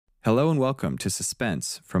Hello and welcome to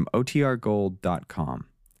Suspense from OTRGold.com.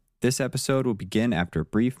 This episode will begin after a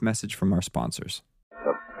brief message from our sponsors.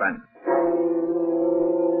 Suspense.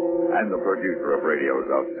 I'm the producer of radio's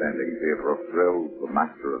outstanding theater of thrills, the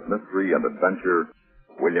master of mystery and adventure,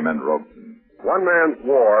 William N. Robson. One man's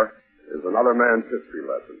war is another man's history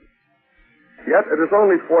lesson. Yet it is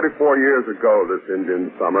only 44 years ago this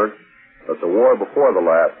Indian summer that the war before the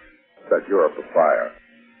last set Europe afire.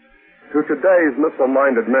 To today's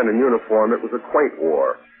missile-minded men in uniform, it was a quaint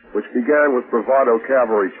war, which began with bravado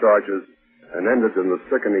cavalry charges and ended in the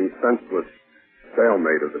sickening, senseless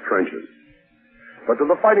stalemate of the trenches. But to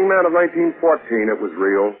the fighting man of 1914, it was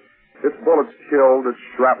real. Its bullets killed, its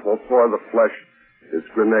shrapnel tore the flesh, its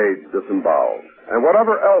grenades disemboweled. And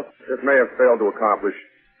whatever else it may have failed to accomplish,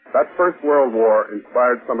 that First World War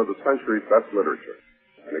inspired some of the century's best literature,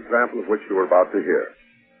 an example of which you are about to hear.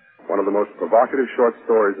 One of the most provocative short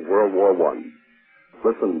stories of World War I.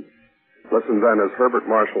 Listen then as Herbert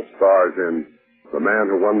Marshall stars in The Man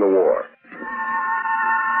Who Won the War.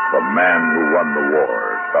 The Man Who Won the War,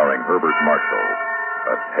 starring Herbert Marshall.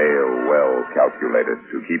 A tale well calculated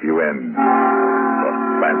to keep you in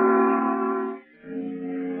suspense.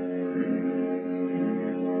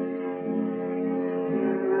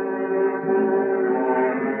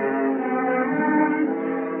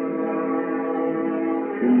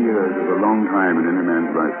 Long time in any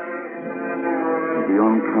man's life, and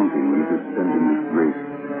beyond counting when it is spent in disgrace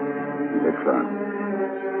and exile.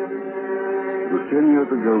 It was 10 years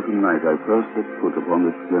ago tonight I first set foot upon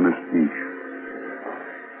this Flemish beach.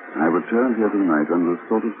 I returned here tonight under a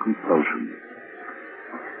sort of compulsion,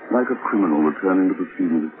 like a criminal returning to the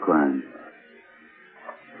scene of his crime.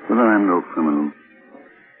 But I am no criminal,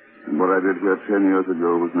 and what I did here 10 years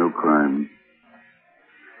ago was no crime.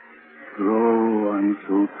 Oh, I'm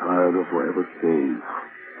so tired of forever staying,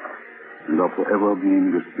 and of forever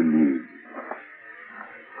being disbelieved.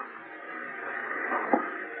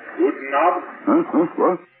 Guten Abend. Huh?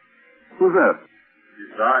 What? Who's that?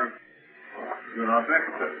 It's I. You're not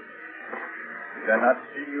Rector. Did I not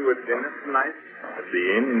see you at dinner tonight? At the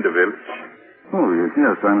inn in the village? Oh,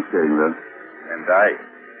 yes, I'm staying there. And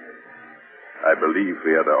I believe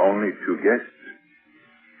we are the only two guests.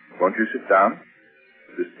 Won't you sit down?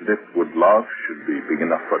 This driftwood log should be big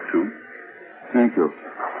enough for two. Thank you.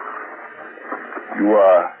 You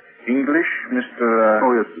are English, Mr.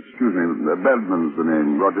 Oh, yes, excuse me. Bradman's the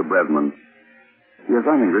name, Roger Bradman. Yes,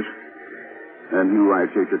 I'm English. And you, I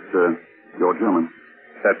take it, you're German.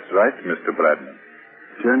 That's right, Mr. Bradman.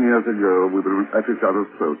 10 years ago, we were at each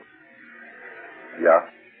other's throats. Yeah.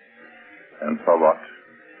 And for what?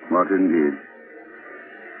 What indeed?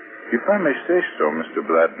 If I may say so, Mr.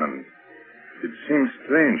 Bradman, it seems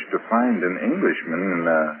strange to find an Englishman in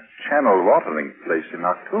a channel watering place in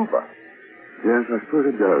October. Yes, I suppose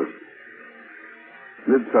it does.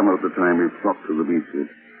 Midsummer at the time we flocked to the beaches.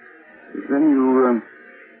 But then you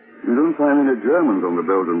don't find any Germans on the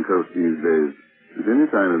Belgian coast these days, at any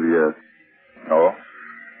time of the year. No,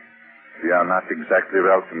 we are not exactly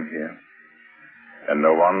welcome here. And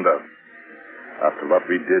no wonder, after what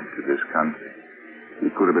we did to this country.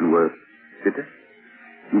 It could have been worse. Did it?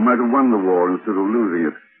 You might have won the war instead of losing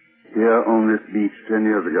it. Here on this beach 10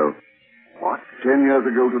 years ago. What? 10 years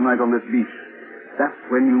ago tonight on this beach. That's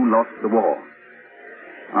when you lost the war.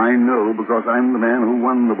 I know because I'm the man who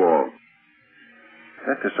won the war.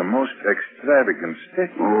 That is a most extravagant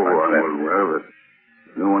statement, Oh, my I'm friend. well aware of it.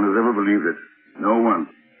 No one has ever believed it. No one.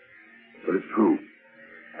 But it's true.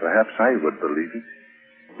 Perhaps I would believe it.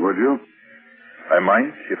 Would you? I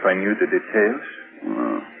might if I knew the details.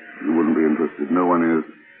 You wouldn't be interested. No one is.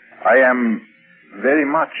 I am very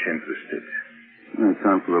much interested. I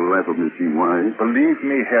can't for the life of me see why. Believe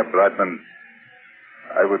me, Herr Bradman,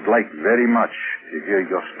 I would like very much to hear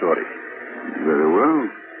your story. Very well.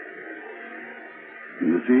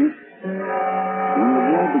 You see, when the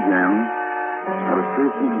war began, I was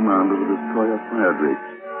placed in command of the destroyer Fire Drake,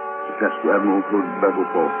 attached to Admiral Hood's battle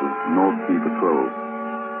forces, North Sea Patrol.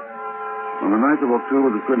 On the night of October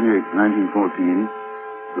the 28th, 1914,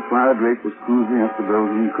 the Fire Drake was cruising up the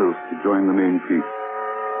Belgian coast to join the main fleet.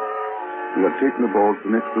 We had taken aboard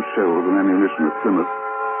some extra shells and ammunition at Plymouth,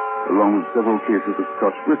 along with several cases of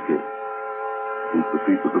Scotch whiskey, since the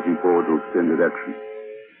fleet was looking forward to extended action.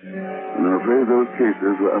 And I'm afraid those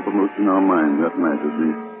cases were uppermost in our mind that night as we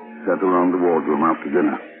sat around the wardroom after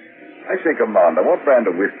dinner. I say, Commander, what brand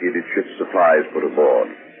of whiskey did ship's supplies put aboard?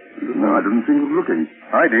 I didn't think of looking.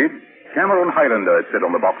 I did. Cameron Highlander, it said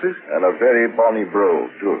on the boxes. And a very bonny brogue,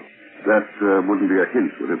 too. That wouldn't be a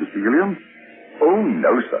hint, would it, Mr. Gilliam? Oh,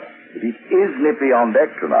 no, sir. But it is nippy on deck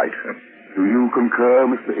tonight. Do you concur,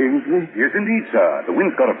 Mr. Ainsley? Yes, indeed, sir. The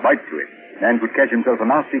wind's got a bite to it. Man could catch himself a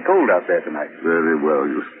nasty cold out there tonight. Very well,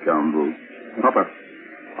 you scoundrel. Hopper,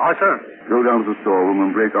 Aye, sir. go down to the storeroom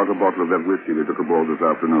and break out a bottle of that whiskey we took aboard this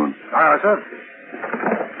afternoon. Aye, sir.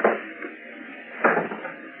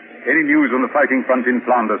 Any news on the fighting front in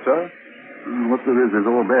Flanders, sir? What there is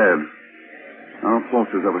all bad. Our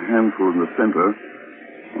forces have a handful in the center.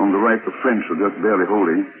 On the right, the French are just barely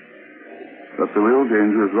holding. But the real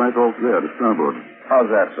danger is right off there, to starboard. How's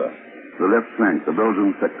that, sir? The left flank, the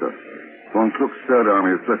Belgian sector. Von Kluck's Third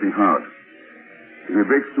Army is pressing hard. If he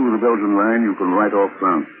breaks through the Belgian line, you can write off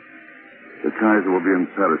France. The Kaiser will be in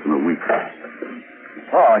Paris in a week.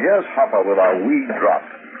 Oh, here's Hopper with our wee drop.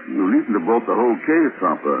 You needn't have bought the whole case,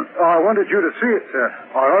 Hopper. I wanted you to see it, sir.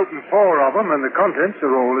 I opened 4 of them, and the contents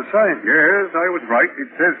are all the same. Yes, I was right. It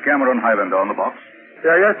says Cameron Highlander on the box.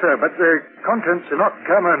 Yeah, yes, sir, but the contents are not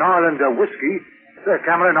Cameron Islander whiskey. They're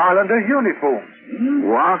Cameron Islander uniforms.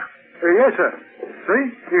 What? Yes, sir. See?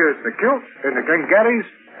 Here's the kilt, and the Glengarrys,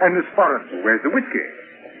 and the sporrans. Where's the whiskey?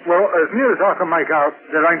 Well, as near as I can make out,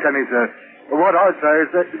 there ain't any, sir. But what I'd say is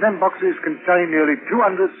that them boxes contain nearly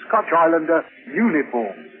 200 Scotch Islander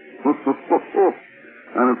uniforms.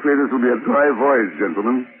 I'm afraid this will be a dry voyage,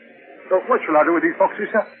 gentlemen. So what shall I do with these boxes,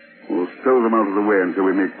 sir? We'll stow them out of the way until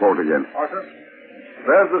we make port again. Aye, sir.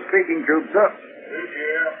 There's the speaking tube, sir.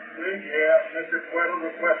 Mr. Tweddle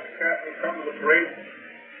requests the captain come to the brig.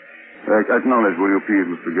 Acknowledge, will you please,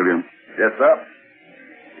 Mr. Gilliam? Yes, sir.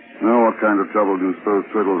 Now, what kind of trouble do you suppose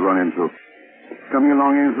Tweddle's run into? Coming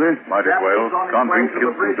along, Ainsley? Might as well. Can't bring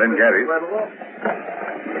kilts from Glengarry.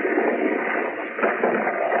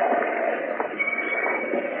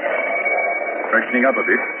 Freshening up a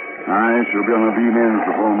bit. Aye, she'll be on the beam ends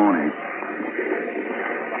before morning.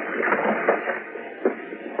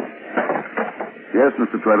 Yes,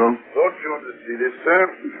 Mr. Tweddle? Thought you ought to see this, sir.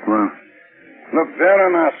 Well, Look, there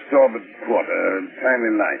on our starboard quarter, a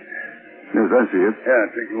tiny light. yes, I see it. Yeah,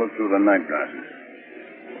 take a look through the night glasses.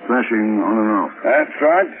 Flashing on and off. That's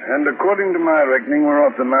right, and according to my reckoning, we're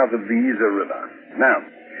off the mouth of the Yser River. Now,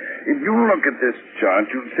 if you look at this chart,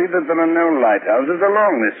 you'll see that there are no lighthouses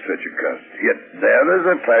along this stretch of coast. Yet there is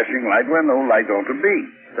a flashing light where no light ought to be.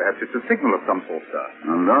 Perhaps it's a signal of some sort, sir.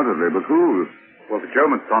 Undoubtedly, but whose? Well, the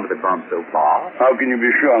Germans can't have advanced so far. How can you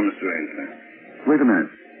be sure, Mr. Ainsley? Wait a minute.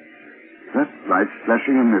 That light's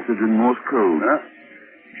flashing a message in Morse code. Huh?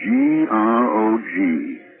 G-R-O-G.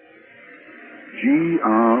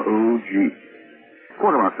 G-R-O-G.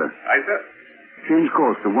 Quartermaster, Aye, sir. change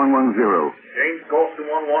course to 110. Change course to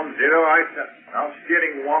 110, aye, sir. Now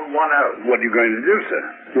steering 110. What are you going to do, sir?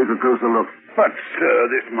 Take a closer look. But, sir,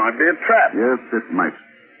 this might be a trap. Yes, it might.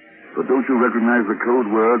 But don't you recognize the code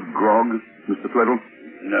word, grog, Mr. Tweddle?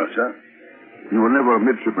 No, sir. You were never a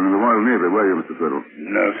midshipman in the Royal Navy, were you, Mr. Tweddle?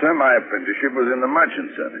 No, sir. My apprenticeship was in the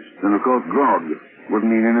merchant service. Then, of course, grog wouldn't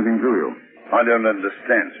mean anything to you. I don't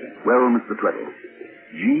understand, sir. Well, Mr. Tweddle,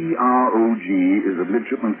 G-R-O-G is a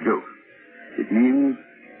midshipman's joke. It means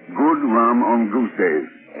good rum on goose days.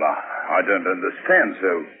 Well, I don't understand,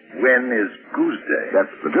 so when is Goose Day?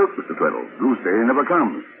 That's the joke, Mr. Tweddle. Goose day never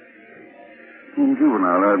comes.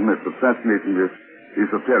 Juvenile, I admit, but fascinatingly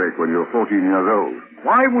esoteric when you're 14 years old.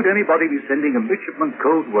 Why would anybody be sending a midshipman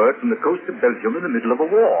code word from the coast of Belgium in the middle of a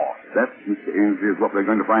war? That, Mr. Ainsley, is what we're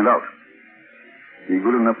going to find out. Be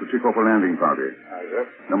good enough to kick off a landing party. Aye, sir.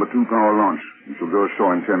 Number 2 power launch. We shall go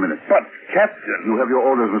ashore in 10 minutes. But, Captain... You have your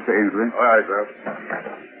orders, Mr. Ainsley. Aye, sir.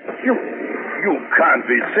 You can't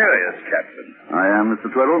be serious, Captain. I am, Mr.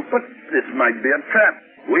 Tweddle. But this might be a trap.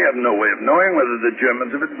 We have no way of knowing whether the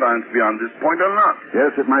Germans have advanced beyond this point or not.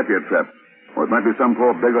 Yes, it might be a trap. Or it might be some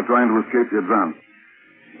poor beggar trying to escape the advance.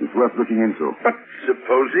 It's worth looking into. But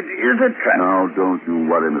suppose it is a trap. Now, don't you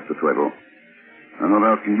worry, Mr. Tweddle. I'm not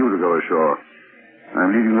asking you to go ashore.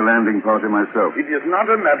 I'm leading the landing party myself. It is not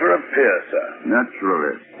a matter of fear, sir.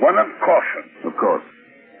 Naturally. One of caution. Of course.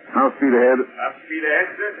 How speed ahead? Speed ahead,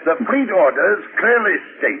 sir. The fleet orders clearly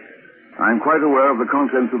state. I'm quite aware of the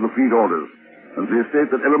contents of the fleet orders. And they state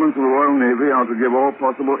that elements of the Royal Navy are to give all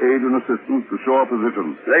possible aid and assistance to shore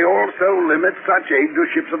positions. They also limit such aid to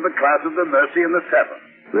ships of the class of the Mercy and the Severn.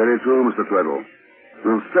 Very true, Mr. Tweddle.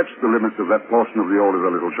 We'll stretch the limits of that portion of the orders a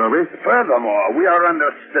little, shall we? Furthermore, we are under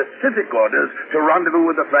specific orders to rendezvous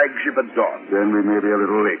with the flagship at dawn. Then we may be a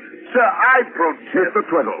little late. Sir, I protest. Mr.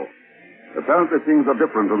 Tweddle, apparently things are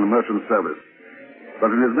different on the merchant service.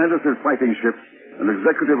 But in His Majesty's fighting ships, an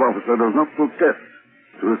executive officer does not protest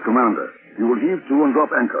to his commander. You will heave to and drop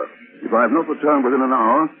anchor. If I have not returned within an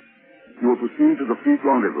hour, you will proceed to the fleet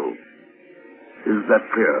rendezvous. Is that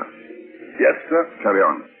clear? Yes, sir. Carry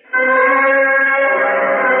on.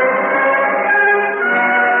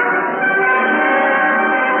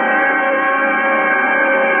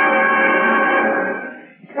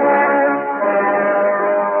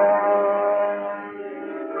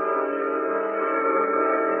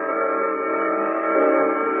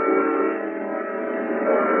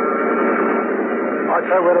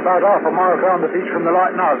 about half a mile down the beach from the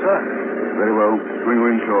light now, sir. Very well. Bring her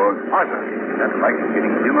inshore. Aye, sir. That light is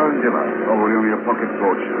getting dimmer and dimmer. Oh, will you only a pocket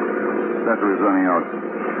torch? Battery's running out.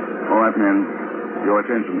 All right, men. Your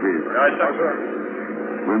attention, please. Aye, sir.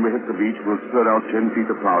 When we hit the beach, we'll spread out 10 feet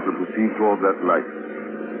apart and proceed toward that light.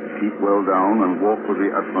 Keep well down and walk with the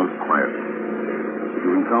utmost quiet. If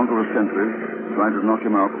you encounter a sentry, try to knock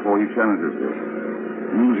him out before he challenges you.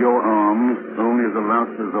 Use your arms only as a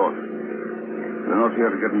last resort. We're not here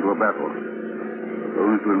to get into a battle.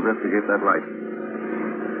 Only to investigate that light.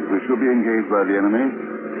 If we should be engaged by the enemy,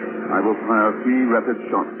 I will fire 3 rapid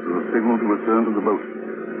shots as a signal to return to the boat.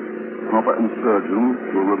 Hopper and Sturgeon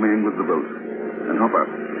will remain with the boat. And Hopper.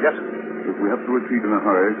 Yes, sir. If we have to retreat in a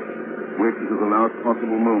hurry, wait until the last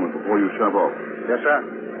possible moment before you shove off. Yes, sir.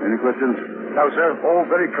 Any questions? No, sir. All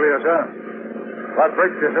very clear, sir. Well,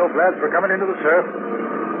 brace yourself, lads, for coming into the surf.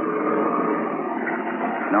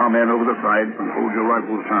 Now, men, over the side and hold your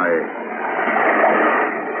rifles high.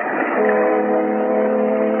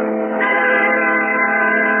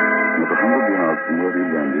 Not 100 yards from where we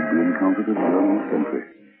landed, we encountered a German sentry.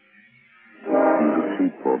 He was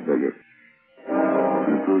asleep, poor beggar.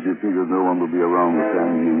 And so as you figured no one would be around the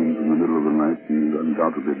sand dunes in the middle of the night, he was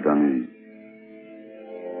undoubtedly done in.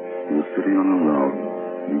 He was sitting on a log,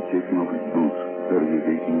 and he'd taken off his boots, 30 or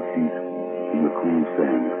 18 feet in the cool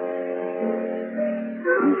sand.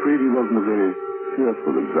 I'm afraid he wasn't a very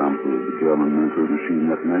cheerful example of the German military machine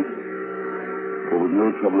that night. For with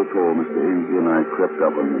no trouble at all, Mr. Ainsley and I crept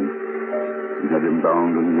up on him. We had him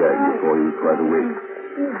bound and gagged before he was quite awake.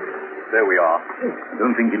 There we are. I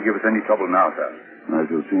don't think he'll give us any trouble now, sir. I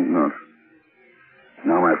shall think not.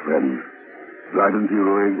 Now, my friend, bleiben Sie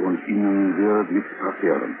ruhig und Ihnen wird nichts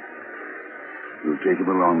passieren. We'll take him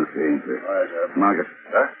along, Mr. Ainsley. Aye, sir. Margaret.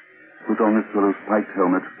 Sir? Put on this fellow's spiked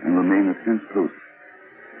helmet and remain a tense close.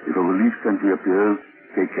 If a relief sentry appears,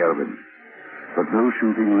 take care of him. But no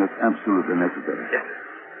shooting unless absolutely necessary. Yes.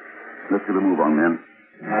 Let's get a move on, men.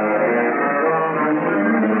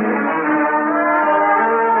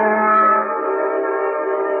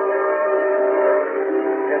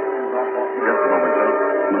 Just a moment, sir.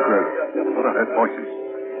 Look there. What are heard voices?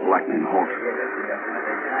 Lightning horse.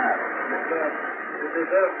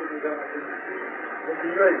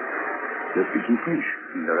 They're speaking French.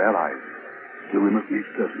 They're allies. Still, we must make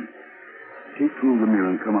certain. Take 2 of the men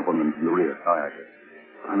and come up on them from the rear. Aye, sir.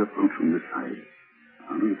 I'll approach from this side.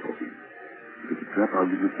 I'll do the talking. If it's a trap, I'll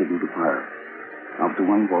give the signal to fire. After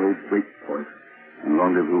one volley, break for it. And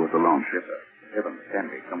rendezvous at the launch. Yes, sir. Evans,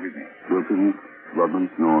 Stanley, come with me. Wilson, Rodman,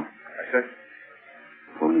 North. Aye, sir.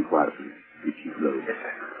 Follow me quietly. We keep low. Yes,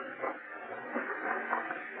 sir.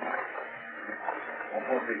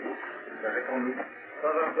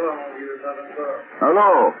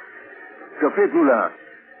 Allô? Que faites-vous là?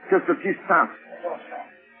 Qu'est-ce qui se passe?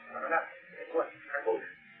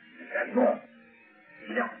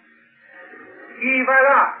 Qui va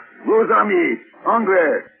là? Vos amis,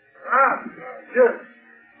 anglais. Ah, monsieur.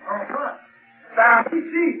 Enfin. Par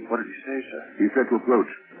ici. What did he say, sir? He said to approach.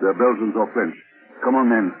 They're Belgians or French. Come on,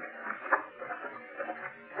 men.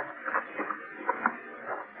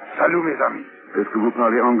 Salut, mes amis. Est-ce que vous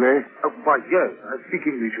parlez anglais? Why, yes. I speak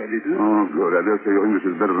English a little. Oh, good. I dare say your English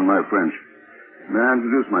is better than my French. May I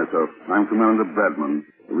introduce myself? I'm Commander Bradman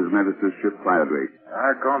of His Majesty's ship Firedrake.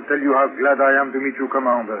 I can't tell you how glad I am to meet you,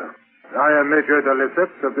 Commander. I am Major de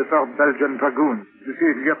Lesseps of the 3rd Belgian Dragoons. This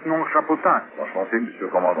is Lieutenant Chapotin. Enchanté, Monsieur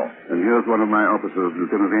Commandant. And here's one of my officers,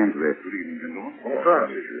 Lieutenant Ainsley. Good evening, gentlemen. Sir.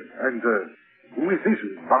 And who is this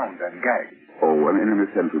who's bound and gagged? Oh, an enemy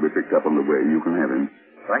sentry we picked up on the way. You can have him.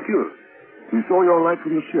 Thank you. We saw your light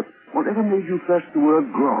from the ship. Whatever made you flash the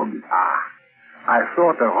word grog? I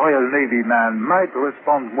thought a Royal Navy man might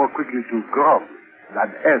respond more quickly to grog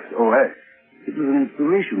than SOS. It was an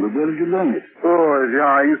inspiration, but where did you learn it? Oh,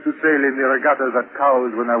 yeah, I used to sail in the regattas at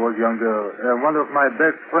Cowes when I was younger. One of my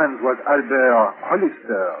best friends was Albert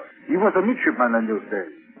Hollister. He was a midshipman in those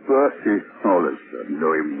days. Percy Hollister.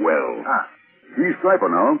 Know him well. He's Striper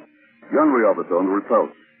now. Gunnery officer on the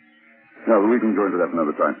Repulse. Now, we can go into that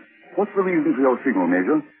another time. What's the reason for your signal,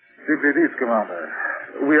 Major? Simply this, Commander.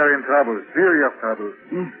 We are in trouble, serious trouble.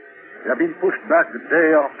 We have been pushed back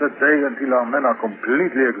day after day until our men are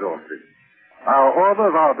completely exhausted. Our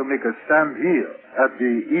orders are to make a stand here at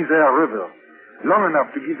the Isère River, long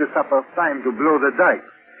enough to give the sappers time to blow the dikes.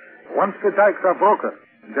 Once the dikes are broken,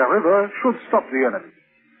 the river should stop the enemy.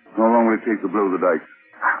 How long will it take to blow the dikes?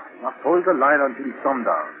 We must hold the line until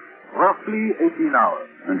sundown. Roughly 18 hours.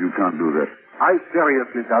 And you can't do that. I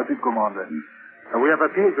seriously doubt it, Commander. We have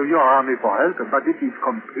appealed to your army for help, but it is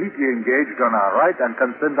completely engaged on our right and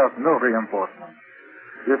can send us no reinforcements.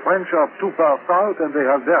 The French are too far south, and they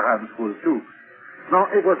have their hands full, too. Now,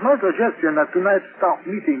 it was my suggestion that tonight start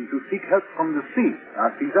meeting to seek help from the sea,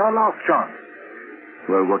 as is our last chance.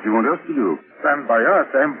 Well, what do you want us to do? Stand by us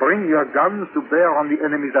and bring your guns to bear on the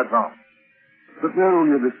enemy's advance. But we're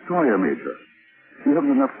only a destroyer, Major. We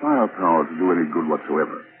haven't enough firepower to do any good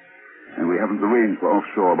whatsoever. And we haven't the range for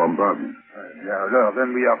offshore bombardment.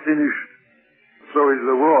 Then we are finished. So is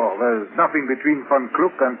the war. There's nothing between Von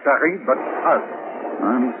Kluck and Paris but us.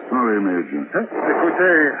 I'm sorry, Major.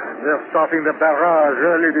 Écoutez, they're starting the barrage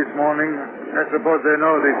early this morning. I suppose they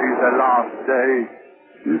know this is the last day.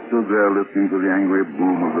 We stood there listening to the angry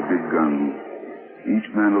boom of the big guns, each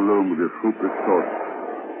man alone with his hopeless thoughts.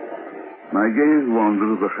 My gaze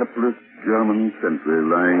wandered to the hapless German sentry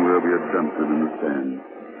lying where we had dumped him in the sand.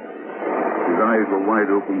 His eyes were wide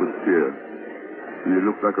open with fear, and he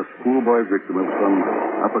looked like a schoolboy victim of some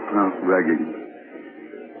upper-class ragging.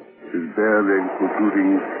 His bare legs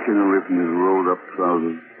protruding skinnerly from his rolled-up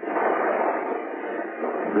trousers.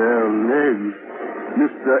 Bare legs?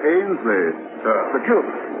 Mr. Ainsley. Sir. The kilt.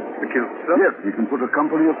 The kilt, sir? Yes, he can put a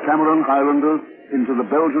company of Cameron Highlanders into the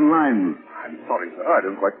Belgian lines. I'm sorry, sir. I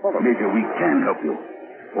don't quite follow. Major, we can help you.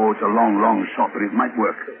 Oh, it's a long, long shot, but it might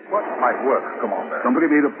work. What might work? Come on, man. Somebody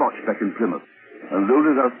made a botch back in Plymouth and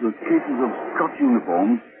loaded us with cases of Scotch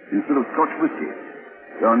uniforms instead of Scotch whiskey.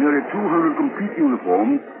 There are nearly 200 complete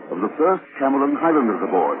uniforms of the first Cameron Highlanders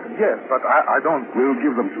aboard. Yes, but I don't... We'll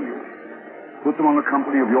give them to you. Put them on a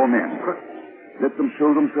company of your men. Let them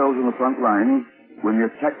show themselves in the front lines when the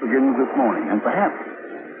attack begins this morning. And perhaps,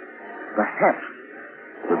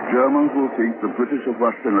 the Germans will think the British have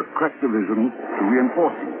rushed in a crack division to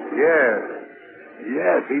reinforce you.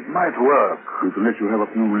 Yes, it might work. We can let you have a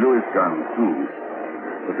few Lewis guns, too.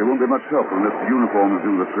 But they won't be much help unless the uniforms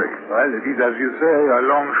do the trick. Well, it is, as you say, a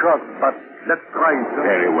long shot, but let's try it, sir.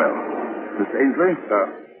 Very well. Mr. Ainsley? Sir.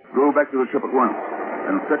 Go back to the ship at once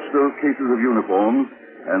and fetch those cases of uniforms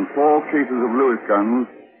and 4 cases of Lewis guns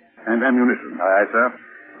and ammunition. Aye, sir.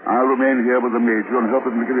 I'll remain here with the Major and help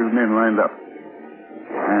him to get his men lined up.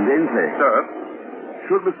 And Ainsley. Sir.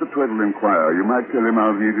 Should Mr. Tweddle inquire, you might tell him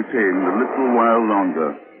I'll be detained a little while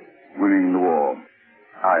longer, winning the war.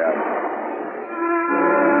 Aye.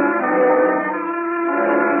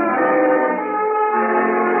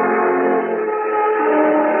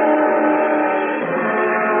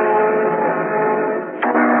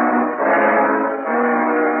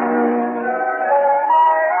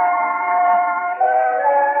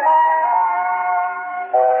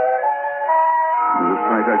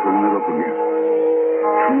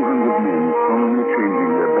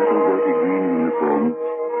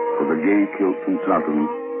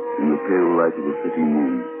 In the pale light of the setting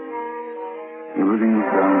moon. Everything was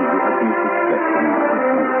done with the utmost respect and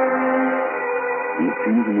attention. And it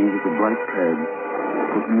seemed to me that the bright clads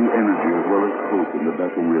put new energy as well as hope in the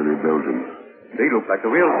battle-weary Belgians. They look like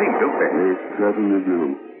the real thing, don't they? They certainly do.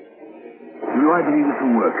 I believe it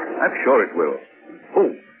can work? I'm sure it will.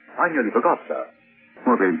 Oh, I nearly forgot, sir.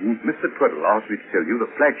 What, Ainsley? Mr. Tweddle asked me to tell you the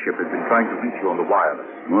flagship has been trying to reach you on the wireless.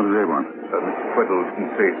 What do they want? Mr. Tweddle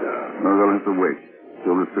didn't say, sir. No, they'll have to wait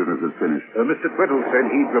till this business is finished. Mr. Tweddle said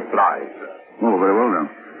he'd reply, sir. Oh, very well, then.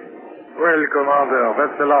 Well, Commander,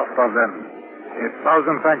 that's the last of them.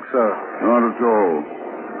 1,000 thanks, sir. Not at all.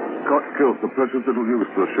 Scott kilts are precious little use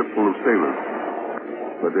to a ship full of sailors.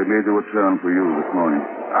 But they may do a turn for you this morning.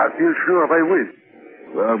 I feel sure they will.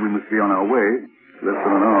 Well, we must be on our way. Less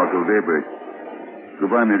than an hour till daybreak.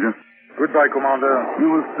 Goodbye, Major. Goodbye, Commander. You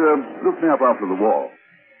must look me up after the war.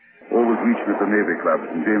 Always reach me at the Navy Club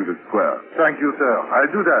in James's Square. Thank you, sir.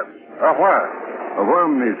 I'll do that. Au revoir. Au revoir,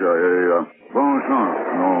 Major. Bonne chance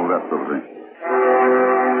and all that sort of thing.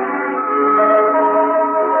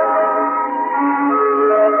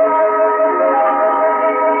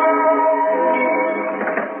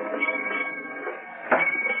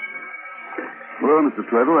 Well, Mr.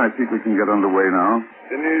 Tweddle, I think we can get underway now.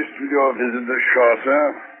 Finished with your visit ashore, sir?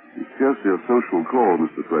 It's scarcely a social call,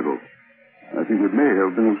 Mr. Tweddle. I think it may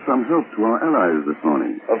have been of some help to our allies this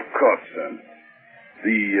morning. Of course, sir.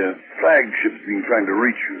 The flagship's been trying to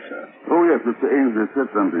reach you, sir. Oh, yes, Mr. Ainsley said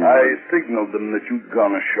something. I signaled them that you'd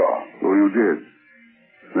gone ashore. Oh, you did?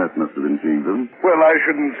 That must have intrigued them. Well, I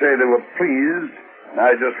shouldn't say they were pleased.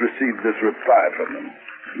 I just received this reply from them.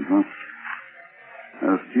 Mm-hmm.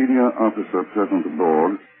 As senior officer present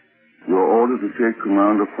aboard, you are ordered to take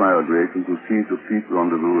command of Firedrake and proceed to Fleet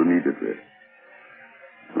Rendezvous immediately.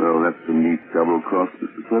 Well, that's a neat double cross,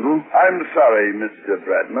 Mr. Tweddle. I'm sorry, Mr.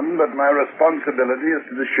 Bradman, but my responsibility is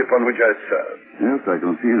to the ship on which I serve. Yes, I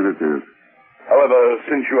can see that it is. However,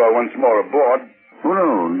 since you are once more aboard...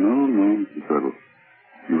 Oh, no, Mr. Tweddle.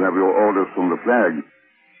 You have your orders from the flag.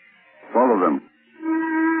 Follow them.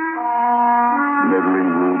 Meddling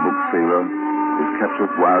rule-book sailor, his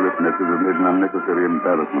captious wireless message has made an unnecessary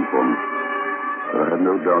embarrassment for me. But I had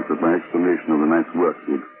no doubt that my explanation of the night's work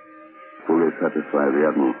would fully satisfy the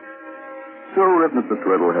Admiral. So let Mr.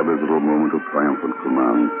 Tweddle have his little moment of triumphant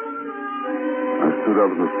command. I stood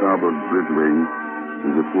up in the starboard bridge wing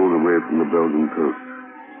as it pulled away from the Belgian coast.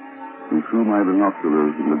 And through my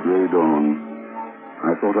binoculars in the grey dawn,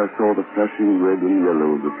 I thought I saw the flashing red and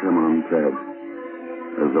yellow of the Cameron flag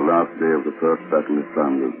as the last day of the First Battle of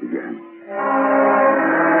Flanders began.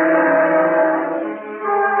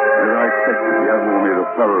 As I expected, the Admiral made a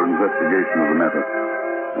thorough investigation of the matter,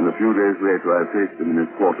 and a few days later I faced him in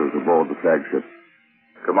his quarters aboard the flagship.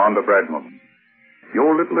 Commander Bradman,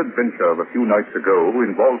 your little adventure of a few nights ago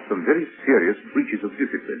involved some very serious breaches of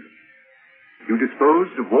discipline. You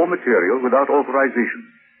disposed of war material without authorization.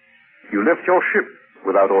 You left your ship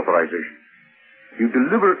without authorization. You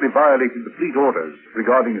deliberately violated the fleet orders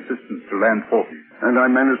regarding assistance to land forces. And I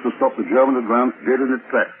managed to stop the German advance dead in its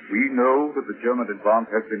tracks. We know that the German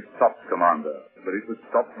advance has been stopped, Commander, but it was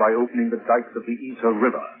stopped by opening the dikes of the Yser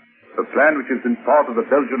River, a plan which has been part of the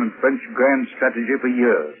Belgian and French grand strategy for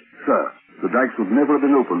years. Sir, the dikes would never have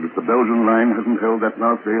been opened if the Belgian line hadn't held that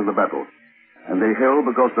last day of the battle. And they held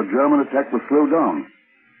because the German attack was slowed down.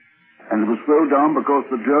 And it was slowed down because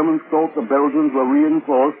the Germans thought the Belgians were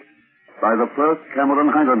reinforced by the 1st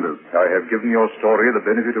Cameron Highlanders. I have given your story the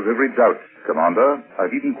benefit of every doubt, Commander.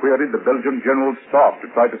 I've even queried the Belgian General Staff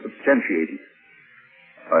to try to substantiate it.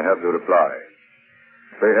 I have the reply.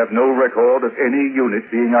 They have no record of any unit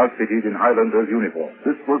being outfitted in Highlanders' uniform.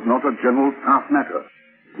 This was not a General Staff matter.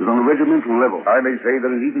 It was on a regimental level. I may say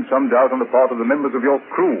there is even some doubt on the part of the members of your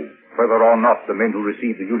crew whether or not the men who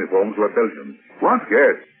received the uniforms were Belgians. What?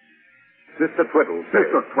 Yes. Mr. Tweddle says...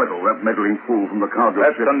 Mr. Tweddle, that meddling fool from the cargo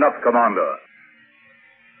That's ship... enough, Commander.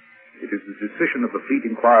 It is the decision of the Fleet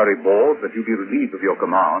Inquiry Board that you be relieved of your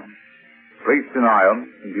command, placed in irons,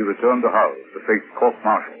 and be returned to Hull to face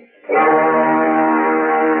court-martial.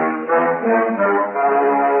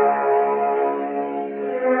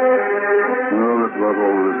 Well, that's about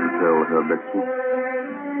all there is to tell, Herr Bexel.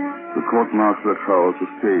 The court-martial at Hull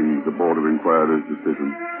sustained the Board of Inquiry's decision,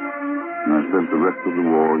 and I spent the rest of the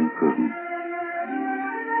war in prison.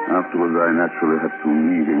 Afterwards, I naturally had to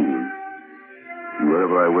leave England. And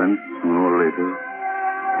wherever I went, sooner or later,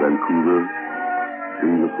 Vancouver,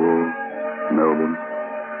 Singapore, Melbourne,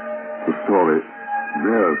 the story,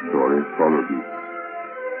 their story, followed me.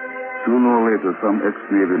 Sooner or later, some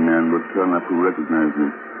ex-Navy man would turn up to recognize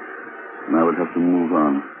me, and I would have to move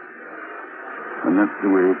on. And that's the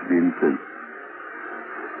way it's been since.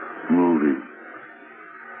 Moving.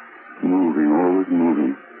 Moving, always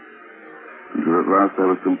moving. Until at last I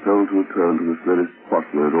was compelled to return to this very spot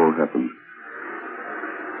where it all happened.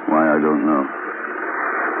 Why, I don't know.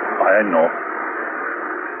 I know.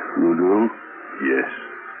 You do? Yes.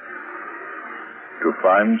 To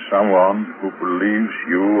find someone who believes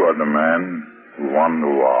you are the man who won the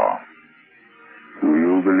war. Do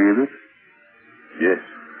you believe it? Yes.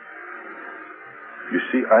 You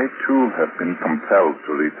see, I too have been compelled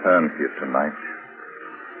to return here tonight.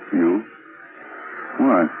 You?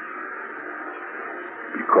 Why?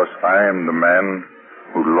 Because I am the man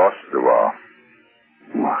who lost the war.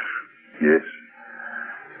 What? Yes.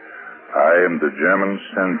 I am the German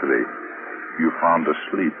sentry you found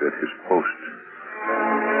asleep at his post.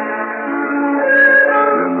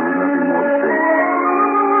 Then there was nothing more to say.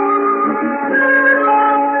 Nothing to say.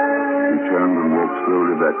 He turned and walked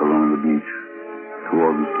slowly back along the beach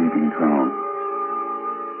toward the sleeping town.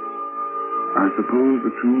 I suppose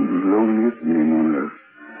the truth is loneliest name on earth.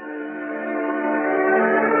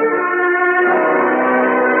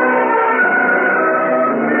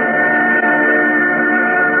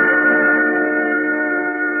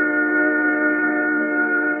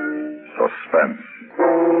 Suspense,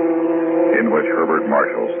 in which Herbert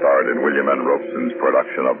Marshall starred in William N. Robeson's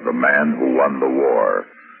production of The Man Who Won the War,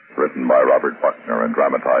 written by Robert Buckner and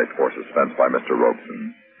dramatized for suspense by Mr.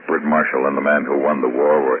 Robeson. Herbert Marshall and The Man Who Won the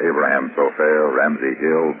War were Abraham Sofair, Ramsey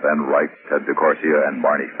Hill, Ben Wright, Ted DeCorsia, and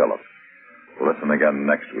Barney Phillips. Listen again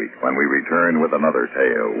next week when we return with another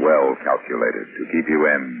tale well calculated to keep you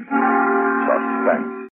in suspense.